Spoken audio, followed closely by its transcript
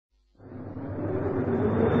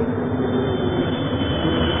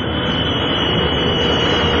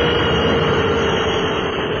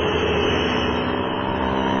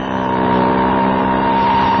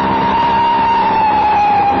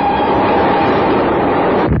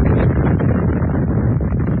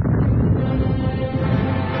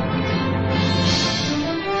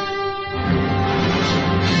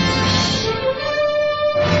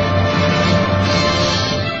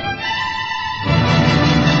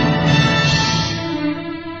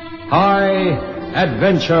High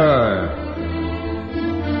Adventure.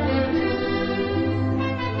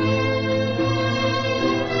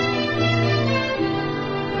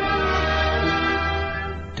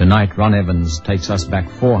 Tonight, Ron Evans takes us back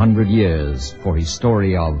 400 years for his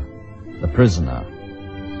story of The Prisoner.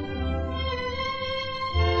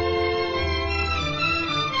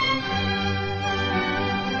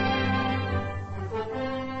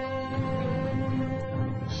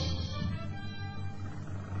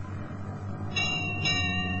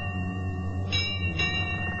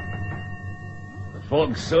 The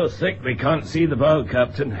fog's so thick we can't see the bow,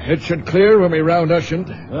 Captain. It should clear when we round Ushant.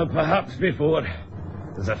 Well, perhaps before.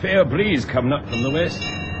 There's a fair breeze coming up from the west.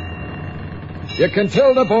 You can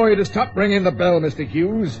tell the boy to stop ringing the bell, Mr.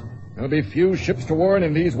 Hughes. There'll be few ships to warn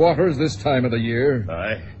in these waters this time of the year.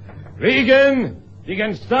 Aye. Regan, you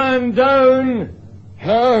can stand down.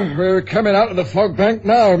 We're coming out of the fog bank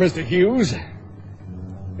now, Mr. Hughes.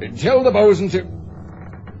 Tell the bosun to...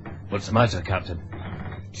 What's the matter, Captain?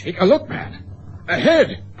 Take a look, man.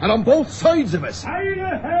 Ahead, and on both sides of us. Side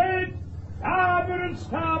ahead! Starboard and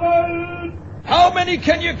starboard! How many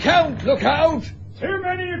can you count? Look out! Too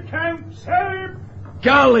many to count, sir.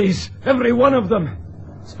 Galleys, every one of them.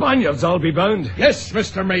 Spaniards, I'll be bound. Yes,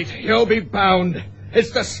 Mr. Mate, you'll be bound.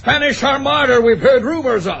 It's the Spanish Armada we've heard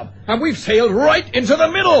rumors of, and we've sailed right into the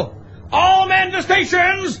middle. All men to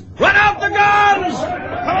stations! Run out the guns! Come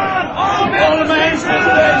on, all men to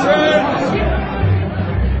stations!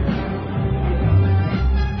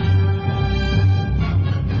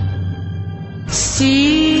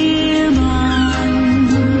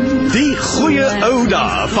 Die goeie ou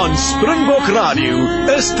dae van Springbok Radio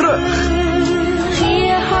is terug.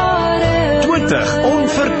 20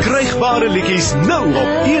 onverkrygbare liedjies nou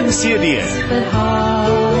op 1 CD.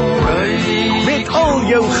 Met al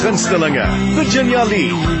jou gunstelinge: Virginia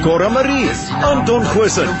Lee, Cora Marie, Anton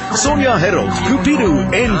Goosen, Sonja Herold, Cupido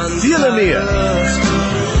en vele meer.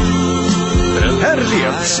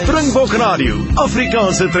 Herleef Springbok Radio,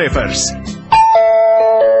 Afrikaanse treffers.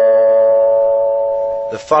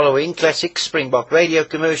 The following classic Springbok Radio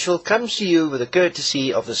commercial comes to you with the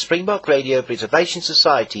courtesy of the Springbok Radio Preservation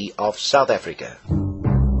Society of South Africa.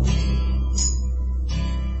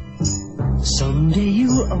 Someday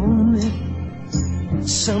you own it.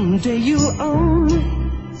 Someday you own it.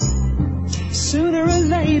 Sooner or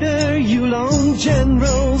later you'll own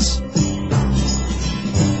generals.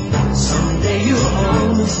 Someday you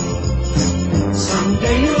own it.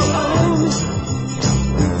 Someday you own it.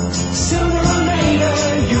 Sooner or later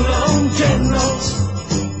you'll own generals.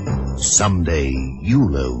 Someday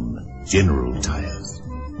you'll own General Tires.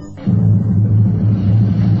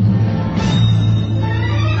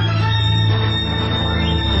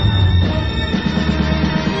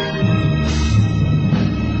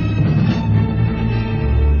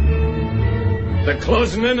 They're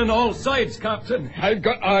closing in on all sides, Captain. I've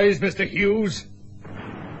got eyes, Mr. Hughes.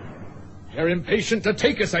 They're impatient to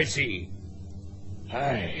take us, I see.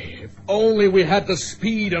 Aye, if only we had the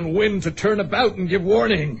speed and wind to turn about and give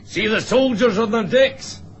warning. See the soldiers on the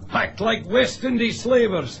decks? Act like West Indies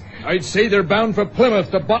slavers. I'd say they're bound for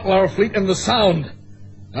Plymouth to bottle our fleet in the Sound.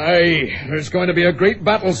 Aye, there's going to be a great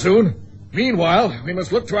battle soon. Meanwhile, we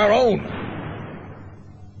must look to our own.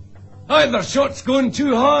 Aye, their shots going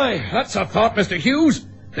too high. That's a thought, Mr. Hughes.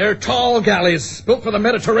 They're tall galleys, built for the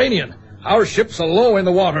Mediterranean. Our ships are low in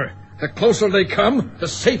the water. The closer they come, the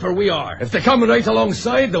safer we are. If they come right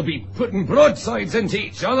alongside, they'll be putting broadsides into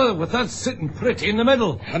each other with us sitting pretty in the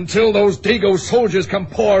middle. Until those Dago soldiers come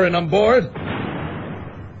pouring on board.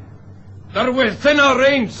 They're within our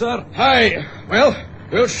range, sir. Aye, well,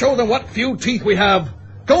 we'll show them what few teeth we have.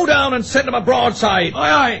 Go down and send them a broadside.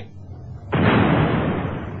 Aye, aye.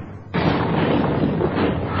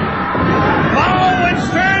 Bow and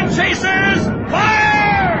stern chasers, fire!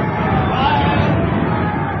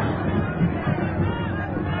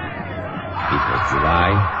 It was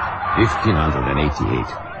July 1588.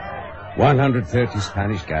 130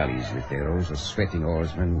 Spanish galleys with their rows of sweating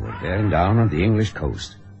oarsmen were bearing down on the English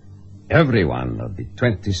coast. Every one of the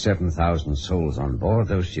 27,000 souls on board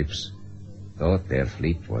those ships thought their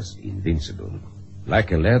fleet was invincible,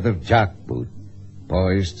 like a leather jackboot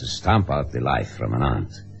poised to stamp out the life from an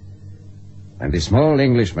ant. When the small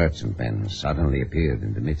English merchantmen suddenly appeared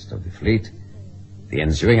in the midst of the fleet, the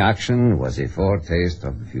ensuing action was a foretaste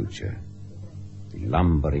of the future. The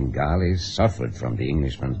lumbering galleys suffered from the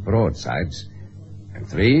Englishmen's broadsides, and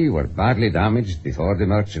 3 were badly damaged before the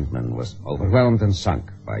merchantman was overwhelmed and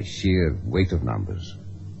sunk by sheer weight of numbers.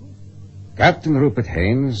 Captain Rupert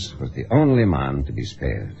Haynes was the only man to be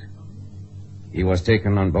spared. He was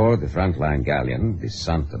taken on board the frontline galleon, the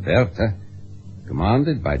Santa Berta,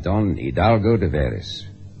 commanded by Don Hidalgo de Veres.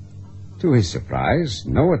 To his surprise,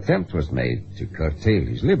 no attempt was made to curtail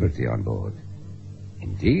his liberty on board.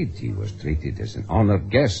 Indeed, he was treated as an honored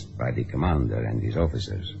guest by the commander and his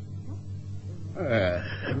officers.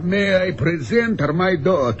 May I present my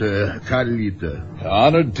daughter, Carlita?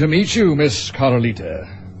 Honored to meet you, Miss Carlita.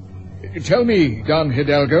 Tell me, Don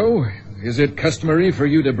Hidalgo, is it customary for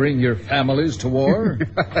you to bring your families to war?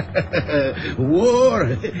 War?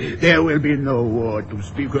 There will be no war to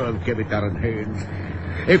speak of, Capitan Haynes.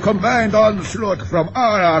 A combined onslaught from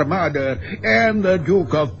our armada and the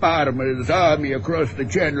Duke of Parma's army across the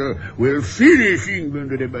Channel will finish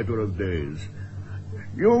England in a matter of days.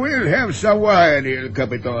 You will have some wine, El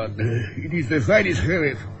Capitan. It is the finest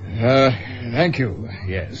claret. Thank you,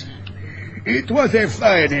 yes. It was a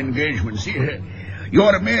fine engagement, see.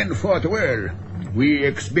 Your men fought well. We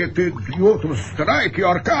expected you to strike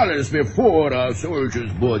your colors before our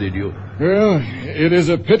soldiers boarded you. Well, it is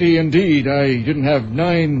a pity indeed I didn't have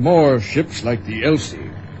 9 more ships like the Elsie.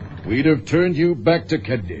 We'd have turned you back to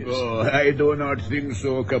Cadiz. Oh, I do not think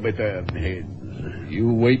so, Capitan Haynes.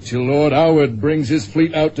 You wait till Lord Howard brings his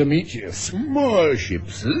fleet out to meet you. Small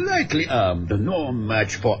ships, lightly armed, no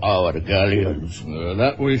match for our galleons.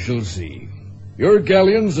 That we shall see. Your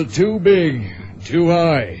galleons are too big, too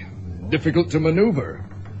high, difficult to maneuver.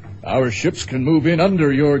 Our ships can move in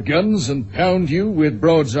under your guns and pound you with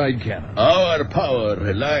broadside cannon. Our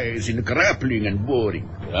power lies in grappling and boarding.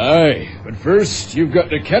 Aye, but first you've got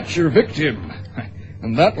to catch your victim.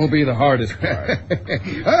 And that will be the hardest part.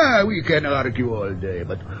 We can argue all day,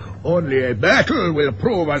 but only a battle will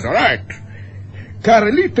prove us right.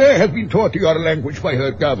 Carlita has been taught your language by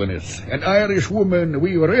her governess, an Irish woman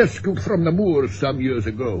we rescued from the Moors some years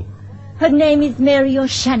ago. Her name is Mary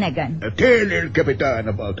O'Shanagan. Tell El Capitan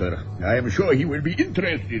about her. I am sure he will be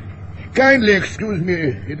interested. Kindly excuse me.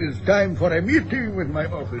 It is time for a meeting with my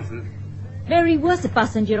officers. Mary was a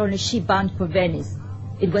passenger on a ship bound for Venice.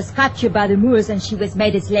 It was captured by the Moors and she was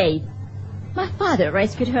made a slave. My father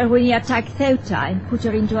rescued her when he attacked Ceuta and put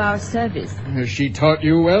her into our service. She taught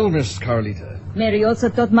you well, Miss Carlita. Mary also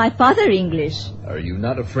taught my father English. Are you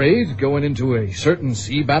not afraid going into a certain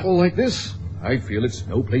sea battle like this? I feel it's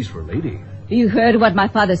no place for a lady. You heard what my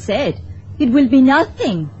father said. It will be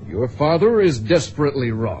nothing. Your father is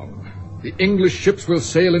desperately wrong. The English ships will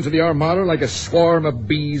sail into the Armada like a swarm of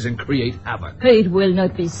bees and create havoc. It will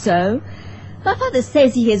not be so. My father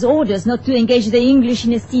says he has orders not to engage the English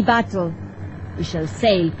in a sea battle. We shall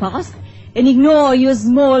sail fast and ignore your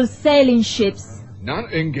small sailing ships.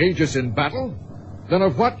 Not engage us in battle? Then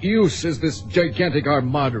of what use is this gigantic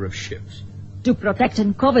armada of ships? To protect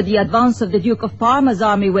and cover the advance of the Duke of Parma's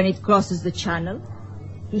army when it crosses the Channel.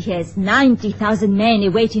 He has 90,000 men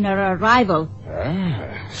awaiting our arrival.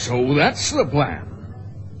 So that's the plan.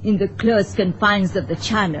 In the close confines of the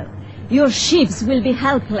Channel, your ships will be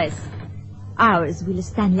helpless. Ours will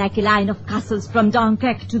stand like a line of castles from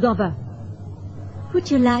Dunkirk to Dover.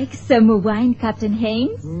 Would you like some more wine, Captain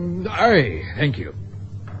Haynes? Aye, thank you.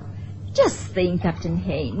 Just think, Captain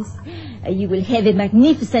Haynes. You will have a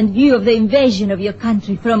magnificent view of the invasion of your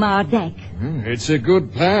country from our deck. It's a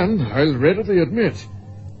good plan, I'll readily admit.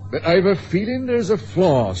 But I've a feeling there's a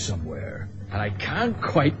flaw somewhere, and I can't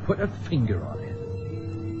quite put a finger on it.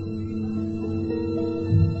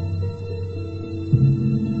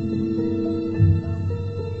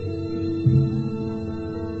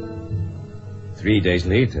 3 days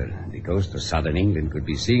later, the coast of southern England could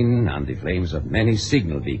be seen, and the flames of many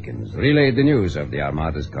signal beacons relayed the news of the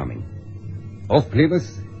Armada's coming. Off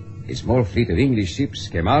Plymouth, a small fleet of English ships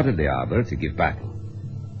came out of the harbor to give battle.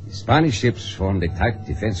 The Spanish ships formed a tight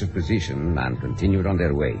defensive position and continued on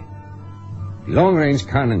their way. The long-range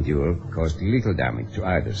cannon duel caused little damage to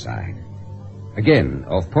either side. Again,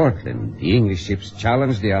 off Portland, the English ships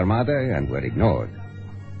challenged the Armada and were ignored.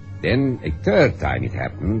 Then, a third time it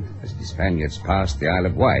happened, as the Spaniards passed the Isle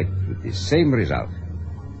of Wight with the same result.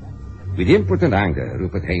 With impotent anger,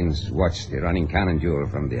 Rupert Haynes watched the running cannon duel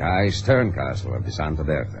from the high stern castle of the Santa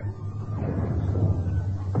Berta.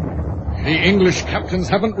 The English captains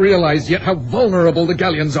haven't realized yet how vulnerable the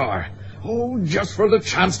galleons are. Oh, just for the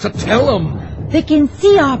chance to tell them. They can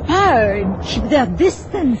see our power and keep their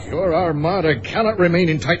distance. Your armada cannot remain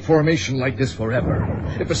in tight formation like this forever.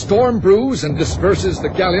 If a storm brews and disperses the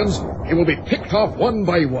galleons, it will be picked off one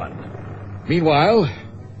by one. Meanwhile,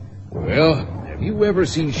 well, have you ever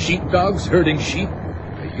seen sheepdogs herding sheep?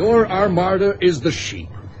 Your armada is the sheep.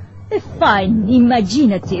 A fine,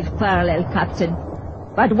 imaginative parallel, Captain.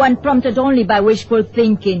 But one prompted only by wishful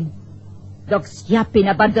thinking. Dogs yapping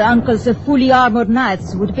about the uncles of fully armored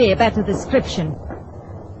knights would be a better description.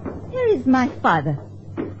 Here is my father.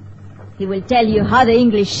 He will tell you how the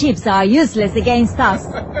English ships are useless against us.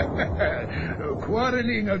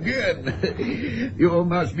 Quarreling again. You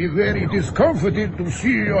must be very discomforted to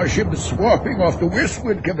see your ship swapping off the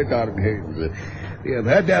westward, Captain Hayes. We have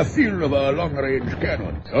had their fill of our long-range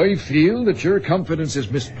cannon. I feel that your confidence is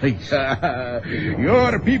misplaced.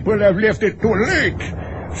 Your people have left it too late.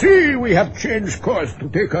 See, we have changed course to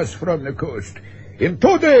take us from the coast. In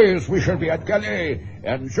 2 days we shall be at Calais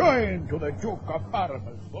and join to the Duke of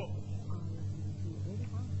Parma's boat.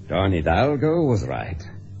 Don Hidalgo was right.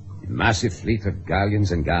 A massive fleet of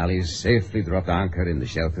galleons and galleys safely dropped anchor in the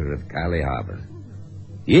shelter of Calais harbor.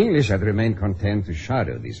 The English had remained content to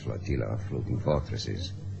shadow this flotilla of floating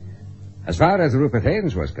fortresses. As far as Rupert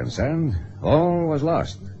Haynes was concerned, all was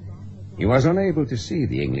lost. He was unable to see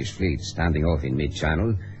the English fleet standing off in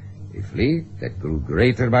mid-channel, a fleet that grew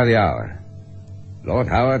greater by the hour. Lord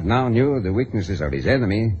Howard now knew the weaknesses of his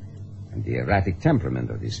enemy and the erratic temperament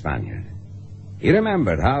of the Spaniard. He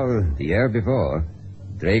remembered how, the year before,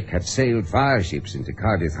 Drake had sailed fireships into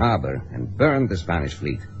Cardiff harbor and burned the Spanish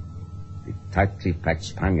fleet. The tightly packed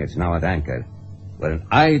Spaniards now at anchor were an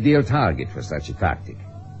ideal target for such a tactic.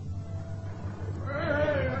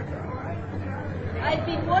 I've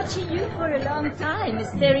been watching you for a long time,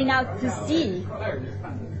 staring out to sea.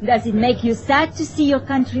 Does it make you sad to see your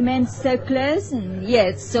countrymen so close and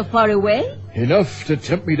yet so far away? Enough to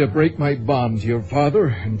tempt me to break my bond to your father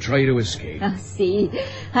and try to escape. Oh, see,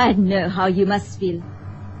 I know how you must feel.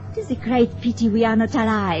 It is a great pity we are not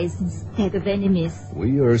allies instead of enemies.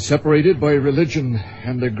 We are separated by religion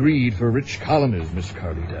and the greed for rich colonies, Miss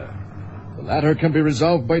Carlita. The latter can be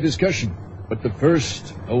resolved by discussion, but the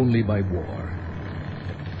first only by war.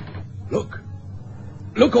 Look.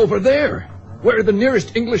 Look over there, where the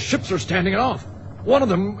nearest English ships are standing off. One of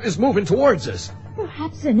them is moving towards us.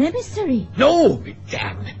 Perhaps an emissary. No, be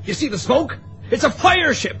damned. You see the smoke? It's a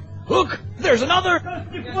fire ship. Look, there's another.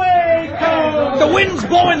 The wind's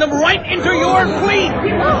blowing them right into your fleet.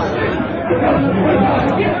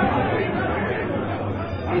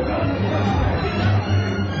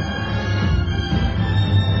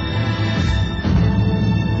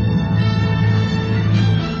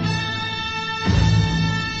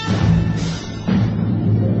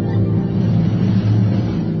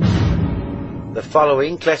 The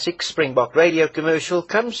following classic Springbok Radio commercial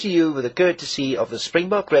comes to you with the courtesy of the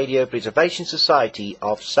Springbok Radio Preservation Society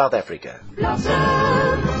of South Africa. Blossom,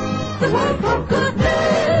 the word for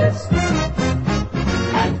goodness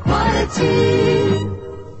and quality.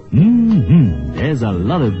 There's a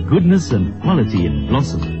lot of goodness and quality in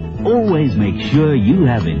Blossom. Always make sure you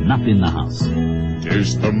have enough in the house.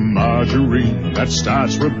 Taste the margarine that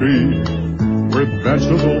starts with B, with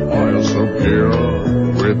vegetable oil so pure,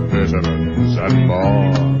 with vitamins and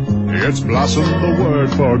more. It's Blossom, the word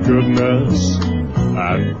for goodness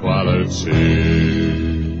and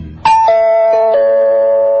quality.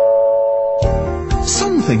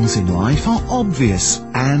 Some things in life are obvious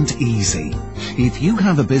and easy. If you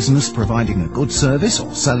have a business providing a good service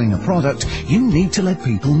or selling a product, you need to let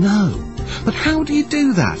people know. But how do you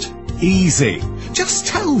do that? Easy. Just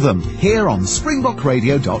tell them here on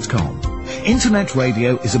SpringbokRadio.com. Internet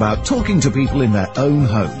radio is about talking to people in their own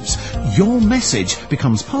homes. Your message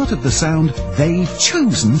becomes part of the sound they've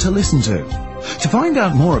chosen to listen to. To find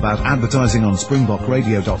out more about advertising on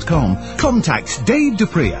SpringbokRadio.com, contact Dave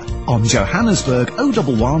Dupria on Johannesburg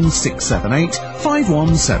 011 678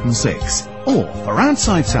 5176. Or for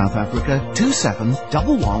outside South Africa,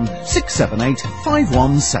 2711 678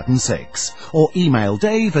 5176. Or email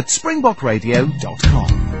Dave at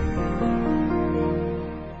SpringbokRadio.com.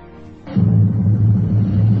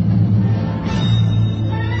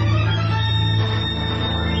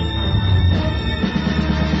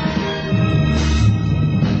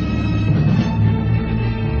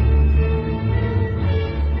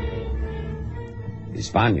 The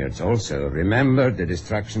Spaniards also remembered the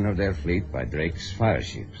destruction of their fleet by Drake's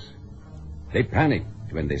fireships. They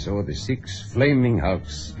panicked when they saw the 6 flaming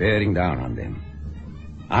hulks bearing down on them.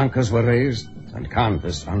 Anchors were raised and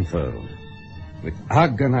canvas unfurled. With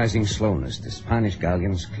agonizing slowness, the Spanish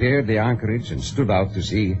galleons cleared the anchorage and stood out to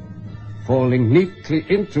sea, falling neatly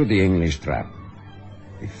into the English trap.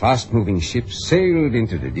 The fast-moving ships sailed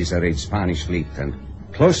into the disarrayed Spanish fleet and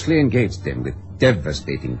closely engaged them with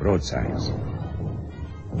devastating broadsides.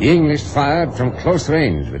 The English fired from close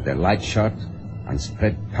range with their light shot and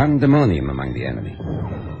spread pandemonium among the enemy.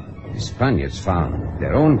 The Spaniards found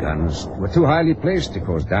their own guns were too highly placed to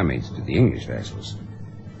cause damage to the English vessels.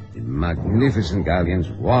 The magnificent galleons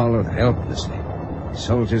wallowed helplessly. The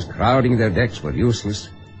soldiers crowding their decks were useless,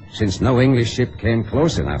 since no English ship came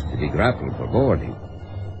close enough to be grappled for boarding.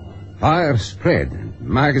 Fire spread, and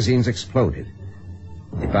magazines exploded.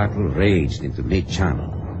 The battle raged into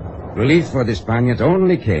mid-channel. Relief for the Spaniards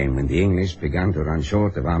only came when the English began to run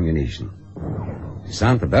short of ammunition. The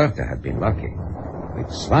Santa Berta had been lucky.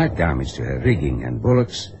 With slight damage to her rigging and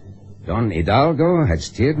bulwarks, Don Hidalgo had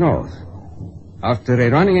steered north. After a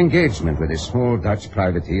running engagement with a small Dutch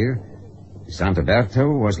privateer, the Santa Berta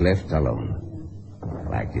was left alone.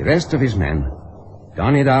 Like the rest of his men,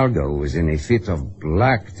 Don Hidalgo was in a fit of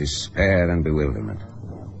black despair and bewilderment.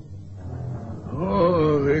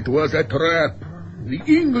 Oh, it was a trap. The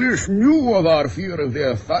English knew of our fear of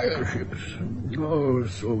their fire ships. Oh,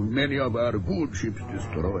 so many of our good ships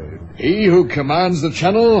destroyed. He who commands the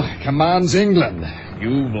channel commands England.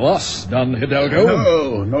 You've lost, Don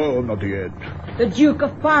Hidalgo. No, not yet. The Duke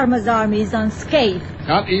of Parma's army is unscathed.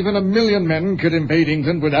 Not even 1,000,000 men could invade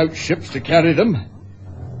England without ships to carry them.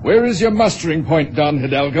 Where is your mustering point, Don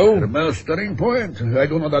Hidalgo? The mustering point? I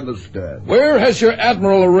do not understand. Where has your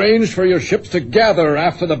admiral arranged for your ships to gather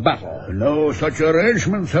after the battle? No such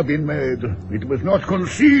arrangements have been made. It was not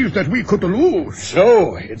conceived that we could lose.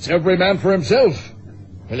 So, it's every man for himself.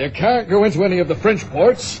 Well, you can't go into any of the French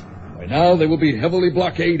ports. By now they will be heavily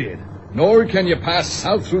blockaded. Nor can you pass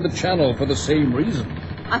south through the channel for the same reason.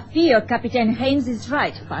 I fear Captain Haynes is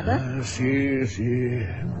right, Father. See.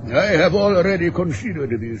 I have already considered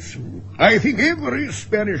this. I think every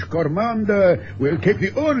Spanish commander will take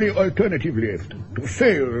the only alternative left, to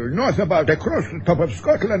sail north about across the top of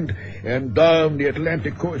Scotland and down the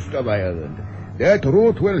Atlantic coast of Ireland. That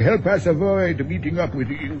route will help us avoid meeting up with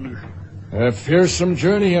the English. A fearsome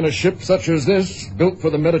journey in a ship such as this, built for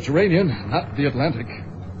the Mediterranean, not the Atlantic.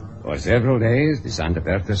 For several days, the Santa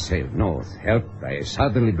Berta sailed north, helped by a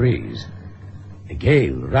southerly breeze. A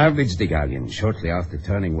gale ravaged the galleon shortly after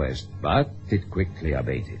turning west, but it quickly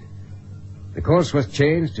abated. The course was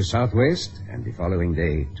changed to southwest, and the following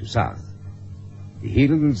day to south. The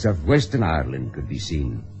hills of Western Ireland could be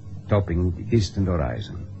seen, topping the distant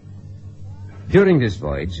horizon. During this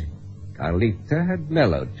voyage, Carlita had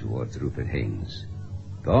mellowed towards Rupert Haynes.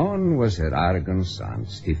 Gone was her arrogance and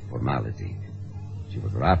stiff formality. She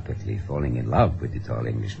was rapidly falling in love with the tall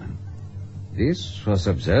Englishman. This was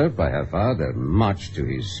observed by her father, much to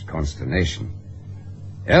his consternation.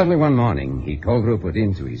 Early one morning, he called Rupert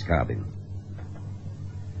into his cabin.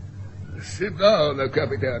 Sit down,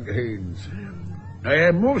 Captain Haynes. I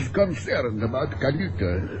am most concerned about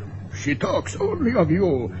Carlita. She talks only of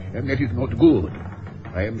you, and that is not good.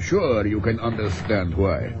 I am sure you can understand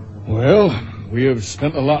why. Well, we have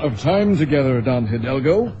spent a lot of time together, Don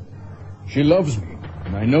Hidalgo. She loves me,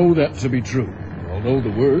 and I know that to be true, although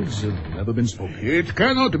the words have never been spoken. It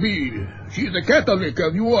cannot be. She is a Catholic,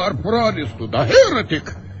 and you are Protestant, a heretic.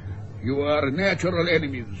 You are natural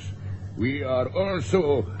enemies. We are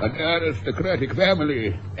also an aristocratic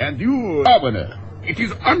family, and you, governor. It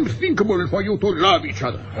is unthinkable for you to love each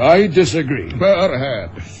other. I disagree.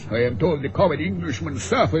 Perhaps. I am told the common Englishman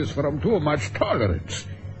suffers from too much tolerance.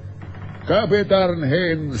 Captain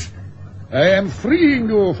Haynes, I am freeing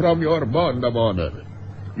you from your bond of honor.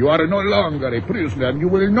 You are no longer a prisoner, and you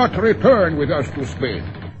will not return with us to Spain.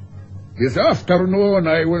 This afternoon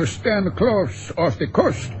I will stand close off the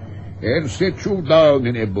coast and set you down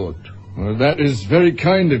in a boat. Well, that is very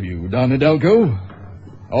kind of you, Don Hidalgo.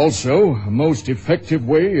 Also, a most effective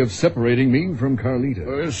way of separating me from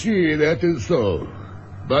Carlita. See, that is so.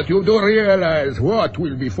 But you do realize what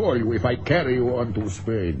will befall you if I carry you on to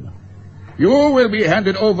Spain. You will be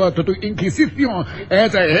handed over to the Inquisition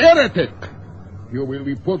as a heretic. You will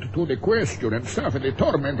be put to the question and suffer the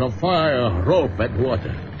torment of fire, rope, and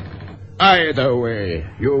water. Either way,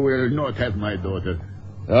 you will not have my daughter.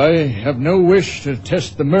 I have no wish to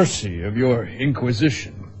test the mercy of your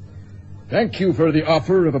Inquisition. Thank you for the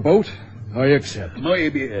offer of a boat. I accept. Muy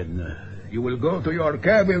bien. You will go to your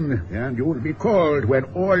cabin, and you will be called when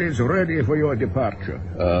all is ready for your departure.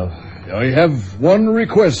 I have one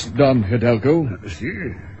request, Don Hidalgo.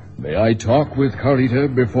 See? May I talk with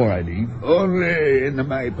Carlita before I leave? Only in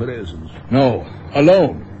my presence. No,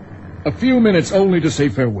 alone. A few minutes only to say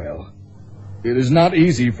farewell. It is not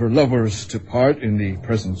easy for lovers to part in the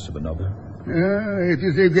presence of another. It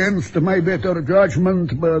is against my better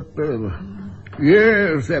judgment, but...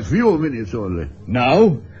 yes, a few minutes only.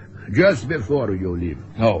 Now? Just before you leave.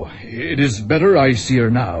 Oh, it is better I see her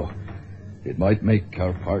now. It might make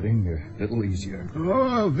our parting a little easier.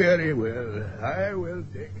 Oh, very well. I will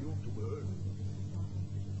take you to her.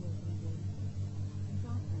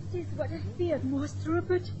 This is what I feared most,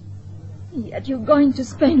 Rupert. Yet you going to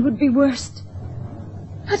Spain would be worst.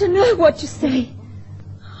 I don't know what to say.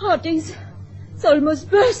 Heart is... it's almost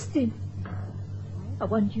bursting. I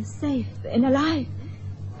want you safe and alive,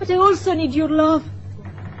 but I also need your love.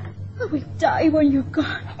 I will die when you're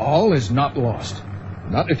gone. All is not lost.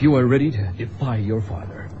 Not if you are ready to defy your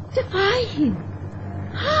father. Defy him?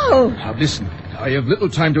 How? Now listen, I have little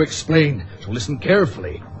time to explain, so listen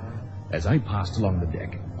carefully. As I passed along the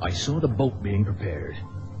deck, I saw the boat being prepared.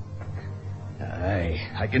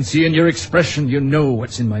 Aye, I can see in your expression you know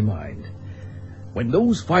what's in my mind. When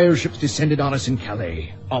those fire ships descended on us in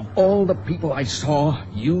Calais, of all the people I saw,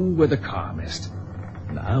 you were the calmest.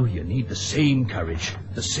 Now you need the same courage,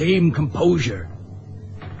 the same composure.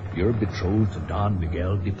 You're betrothed to Don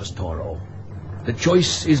Miguel de Pastoro. The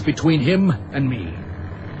choice is between him and me.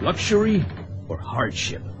 Luxury or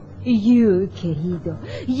hardship? You, querido.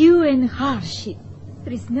 You and hardship.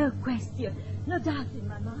 There is no question, no doubt in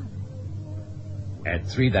my mind. At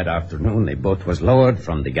 3 that afternoon, the boat was lowered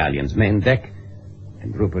from the galleon's main deck,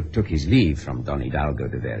 and Rupert took his leave from Don Hidalgo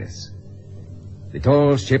de Veres. The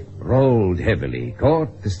tall ship rolled heavily,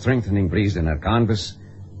 caught the strengthening breeze in her canvas,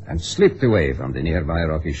 and slipped away from the nearby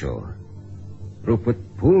rocky shore.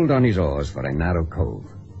 Rupert pulled on his oars for a narrow cove.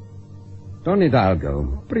 Don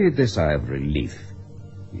Hidalgo breathed a sigh of relief.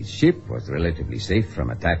 His ship was relatively safe from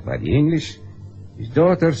attack by the English, his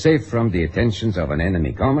daughter safe from the attentions of an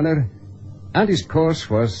enemy commoner, and his course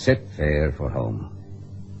was set fair for home.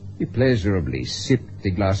 He pleasurably sipped a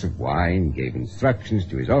glass of wine, gave instructions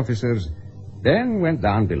to his officers, then went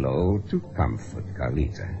down below to comfort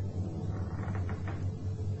Carlita.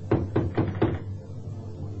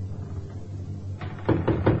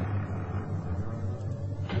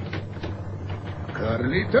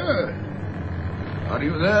 Carlita? Are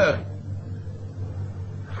you there?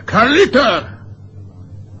 Carlita!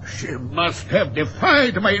 She must have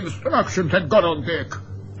defied my instructions and got on deck.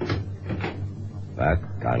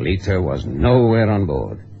 But Carlita was nowhere on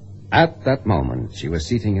board. At that moment, she was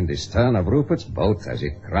sitting in the stern of Rupert's boat as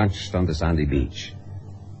it crunched on the sandy beach.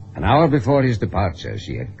 An hour before his departure,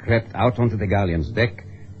 she had crept out onto the galleon's deck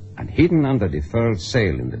and hidden under the furled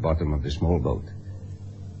sail in the bottom of the small boat.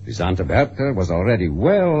 The Santa Berta was already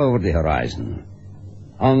well over the horizon.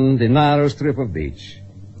 On the narrow strip of beach,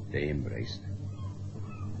 they embraced.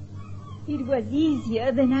 It was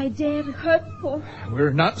easier than I dared hope for.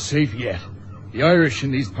 We're not safe yet. The Irish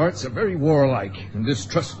in these parts are very warlike and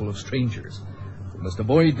distrustful of strangers. We must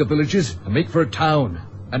avoid the villages and make for a town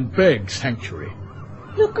and beg sanctuary.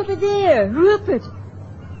 Look over there, Rupert.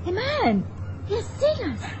 A man. He has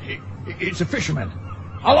seen us. It's a fisherman.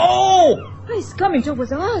 Hello! He's coming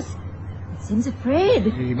towards us. He seems afraid.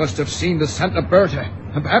 He must have seen the Santa Berta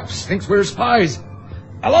and perhaps thinks we're spies.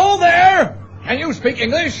 Hello there! Can you speak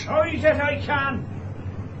English? Oh, yes, I can.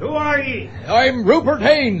 Who are ye? I'm Rupert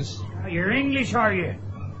Haynes. You're English, are you?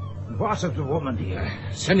 What's of the woman here?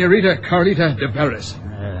 Senorita Carlita de Veres.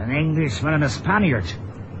 An Englishman and a Spaniard.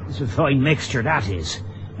 It's a fine mixture, that is.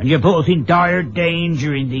 And you're both in dire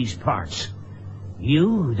danger in these parts.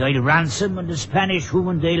 You, they'll ransom, and the Spanish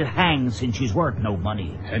woman they'll hang since she's worth no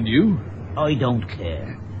money. And you? I don't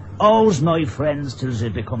care. All's my friends till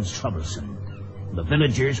it becomes troublesome. The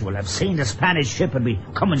villagers will have seen the Spanish ship and be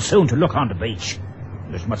coming soon to look on the beach.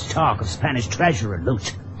 There's much talk of Spanish treasure and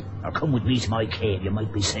loot. Or come with me to my cave. You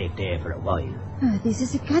might be safe there for a while. This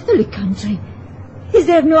is a Catholic country. Is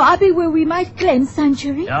there no abbey where we might claim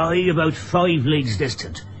sanctuary? Aye, about 5 leagues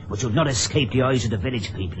distant. But you'll not escape the eyes of the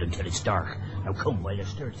village people until it's dark. Now come while there's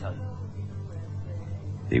still time.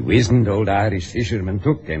 The wizened old Irish fisherman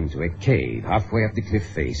took them to a cave halfway up the cliff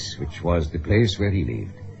face, which was the place where he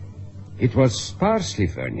lived. It was sparsely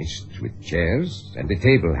furnished with chairs and a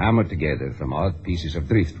table hammered together from odd pieces of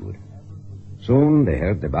driftwood. Soon they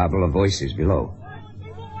heard the babble of voices below.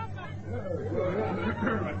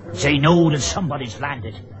 They know that somebody's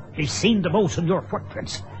landed. They've seen the boats and your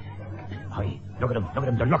footprints. Aye, look at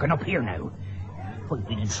them, they're looking up here now. I've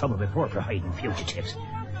been in trouble before for hiding fugitives.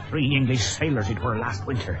 3 English sailors it were last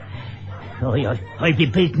winter. I'll be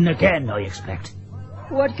beaten again, I expect.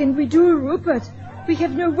 What can we do, Rupert? We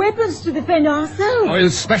have no weapons to defend ourselves. I'll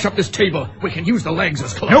smash up this table. We can use the legs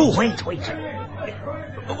as clubs. No, wait.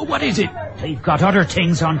 What is it? They've got other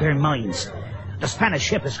things on their minds. The Spanish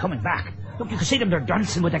ship is coming back. Look, you can see them, they're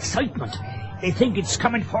dancing with excitement. They think it's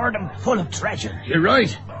coming for them, full of treasure. You're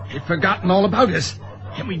right. They've forgotten all about us.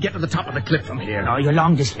 Can we get to the top of the cliff from here? No, you're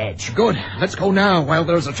along this ledge. Good. Let's go now while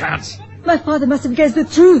there's a chance. My father must have guessed the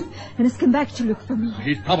truth and has come back to look for me.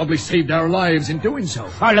 He's probably saved our lives in doing so.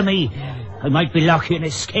 Follow me. I might be lucky and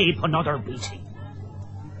escape another beating.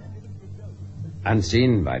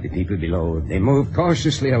 Unseen by the people below, they moved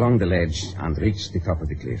cautiously along the ledge and reached the top of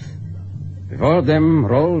the cliff. Before them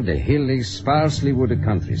rolled the hilly, sparsely wooded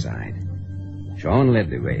countryside. Sean led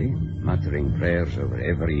the way, muttering prayers over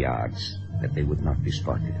every yard that they would not be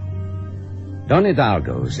spotted. Don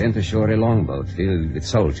Hidalgo sent ashore a longboat filled with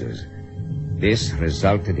soldiers. This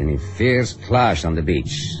resulted in a fierce clash on the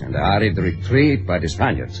beach and a hurried retreat by the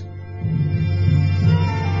Spaniards.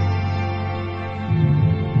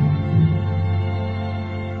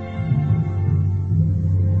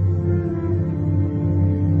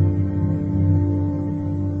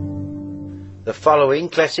 The following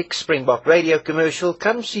classic Springbok Radio commercial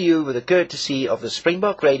comes to you with the courtesy of the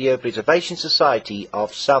Springbok Radio Preservation Society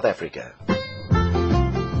of South Africa.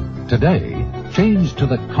 Today, change to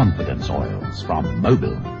the Confidence Oils from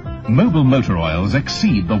Mobil. Mobil motor oils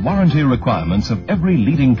exceed the warranty requirements of every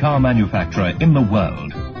leading car manufacturer in the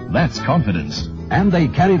world. That's confidence. And they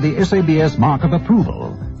carry the SABS mark of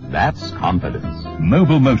approval. That's confidence.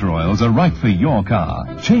 Mobil motor oils are right for your car.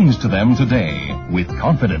 Change to them today with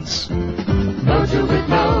confidence. Motor with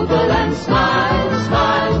Mobil and smile,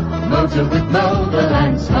 smile. Motor with Mobil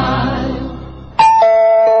and smile.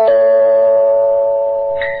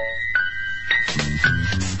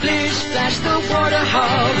 Splish, splash, the water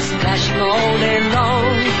hogs splashing all day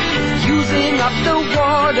long. Using up the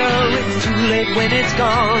water, it's too late when it's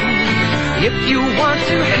gone. If you want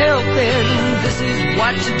to help, then this is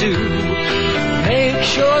what to do. Make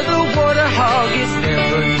sure the water hog is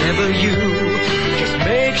never you. Just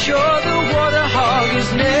make sure the water hog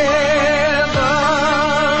is never,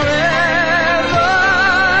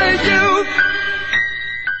 ever you.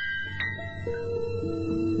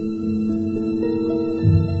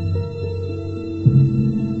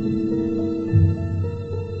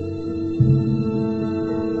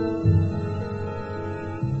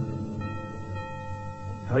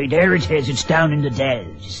 Oh, there it is. It's down in the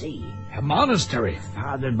dells, you see. A monastery.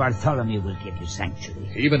 Father Bartholomew will give you sanctuary.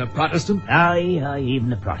 Even a Protestant? Aye,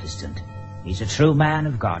 even a Protestant. He's a true man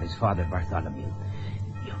of God, is Father Bartholomew.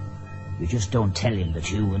 You just don't tell him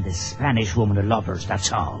that you and this Spanish woman are lovers,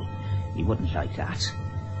 that's all. He wouldn't like that.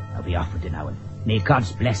 I'll be off with you now, and may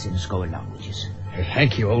God's blessings go along with you.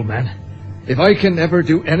 Thank you, old man. If I can ever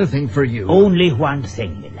do anything for you... Only one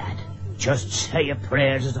thing, my lad. Just say your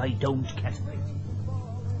prayers as I don't get away.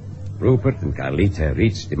 Rupert and Carlita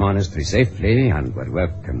reached the monastery safely and were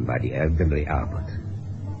welcomed by the elderly abbot.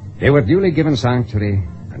 They were duly given sanctuary,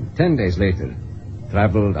 and 10 days later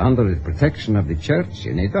travelled under the protection of the church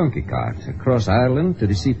in a donkey cart across Ireland to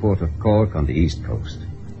the seaport of Cork on the east coast.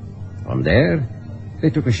 From there, they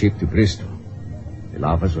took a ship to Bristol. The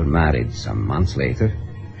lovers were married some months later,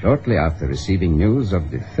 shortly after receiving news of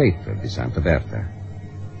the fate of the Santa Berta.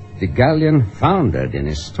 The galleon foundered in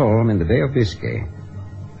a storm in the Bay of Biscay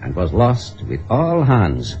and was lost with all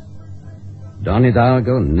hands. Don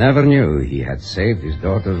Hidalgo never knew he had saved his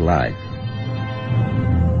daughter's life.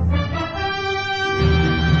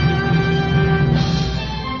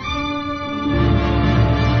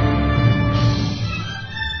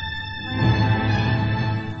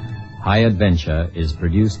 High Adventure is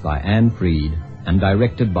produced by Anne Freed and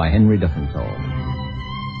directed by Henry Duffenthal.